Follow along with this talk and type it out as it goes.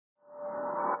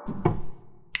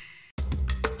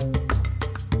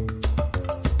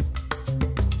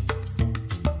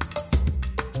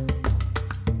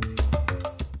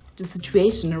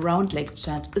situation around Lake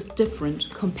Chad is different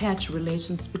compared to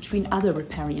relations between other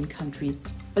riparian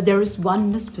countries. But there is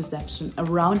one misperception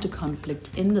around the conflict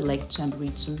in the Lake Chad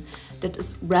region that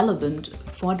is relevant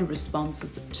for the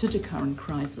responses to the current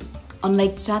crisis. On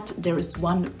Lake Chad, there is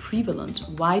one prevalent,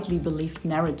 widely believed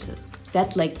narrative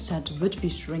that Lake Chad would be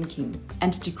shrinking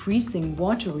and decreasing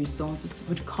water resources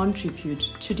would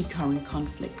contribute to the current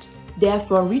conflict.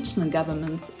 Therefore, regional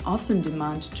governments often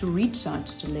demand to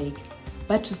recharge the lake,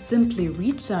 but to simply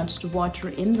recharge the water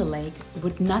in the lake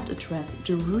would not address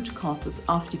the root causes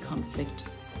of the conflict.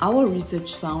 Our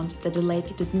research found that the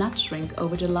lake did not shrink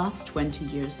over the last 20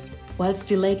 years. Whilst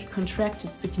the lake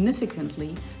contracted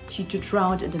significantly due to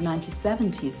drought in the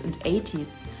 1970s and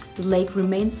 80s, the lake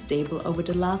remained stable over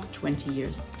the last 20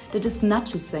 years. That is not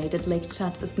to say that Lake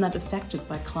Chad is not affected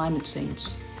by climate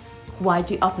change. Quite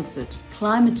the opposite.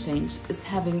 Climate change is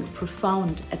having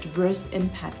profound adverse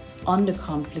impacts on the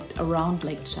conflict around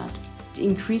Lake Chad. The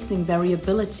increasing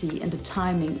variability in the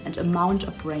timing and amount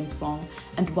of rainfall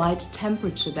and wide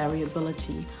temperature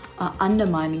variability are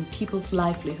undermining people's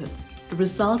livelihoods. The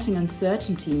resulting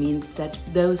uncertainty means that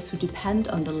those who depend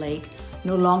on the lake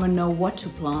no longer know what to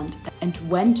plant and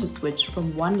when to switch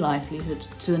from one livelihood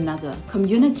to another.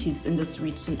 Communities in this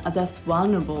region are thus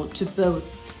vulnerable to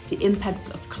both the impacts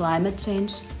of climate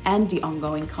change and the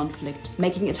ongoing conflict,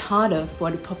 making it harder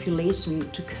for the population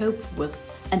to cope with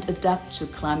and adapt to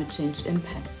climate change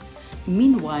impacts.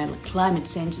 Meanwhile, climate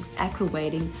change is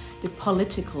aggravating the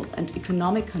political and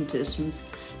economic conditions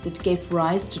that gave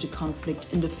rise to the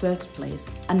conflict in the first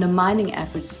place, undermining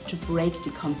efforts to break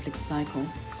the conflict cycle.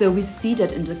 So we see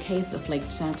that in the case of Lake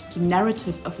Chad, the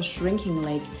narrative of a shrinking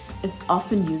lake is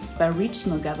often used by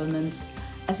regional governments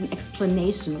as an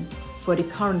explanation for the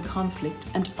current conflict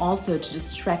and also to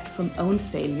distract from own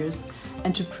failures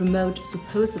and to promote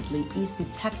supposedly easy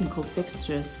technical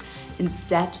fixtures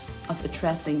instead of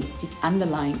addressing the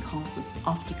underlying causes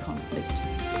of the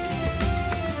conflict.